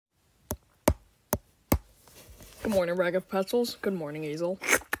Good morning, rag of pretzels. Good morning, Easel.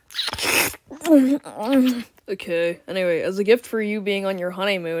 Okay, anyway, as a gift for you being on your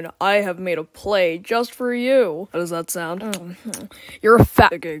honeymoon, I have made a play just for you. How does that sound? You're a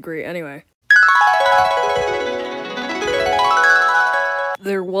fat- Okay, great, anyway.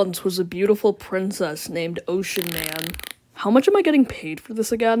 There once was a beautiful princess named Ocean Man. How much am I getting paid for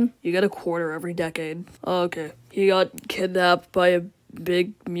this again? You get a quarter every decade. Oh, okay. He got kidnapped by a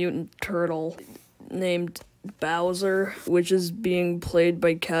big mutant turtle named Bowser, which is being played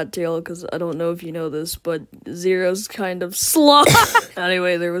by Cattail, because I don't know if you know this, but Zero's kind of slow.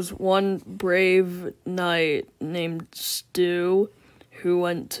 Anyway, there was one brave knight named Stu who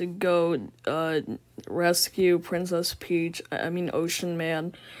went to go rescue Princess Peach, Ocean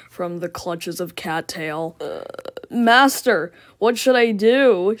Man, from the clutches of Cattail. Master, what should I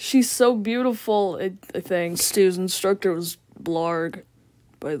do? She's so beautiful, I think. Stu's instructor was Blarg,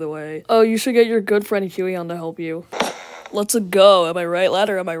 by the way. Oh, you should get your good friend Huey on to help you. Let's go. Am I right, lad,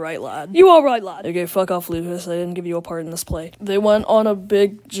 or am I right, lad? You are right, lad. Okay, fuck off, Lucas. I didn't give you a part in this play. They went on a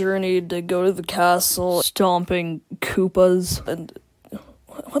big journey to go to the castle, stomping Koopas, and...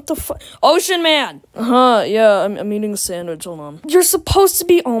 What the fuck? Ocean Man! Yeah, I'm eating a sandwich, hold on. You're supposed to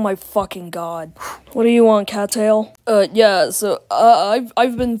be- Oh my fucking god. What do you want, Cattail? Yeah, so,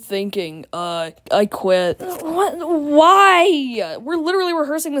 I've been thinking, I quit. What? Why? We're literally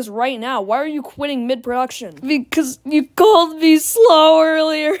rehearsing this right now. Why are you quitting mid-production? Because you called me slow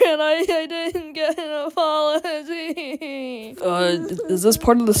earlier and I didn't get an apology. Is this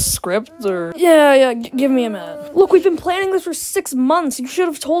part of the script, or? Yeah, give me a minute. Look, we've been planning this for 6 months. You should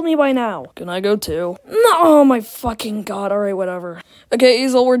have told me by now. Can I go too? No, oh my fucking god. Alright, whatever. Okay,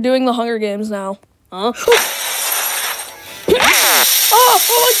 Easel, we're doing the Hunger Games now. Huh? Oh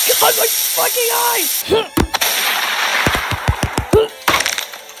my god, my fucking eye!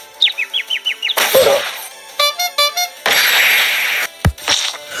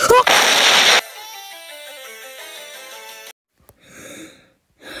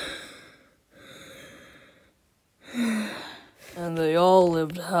 And they all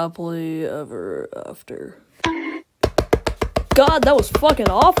lived happily ever after. God, that was fucking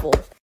awful.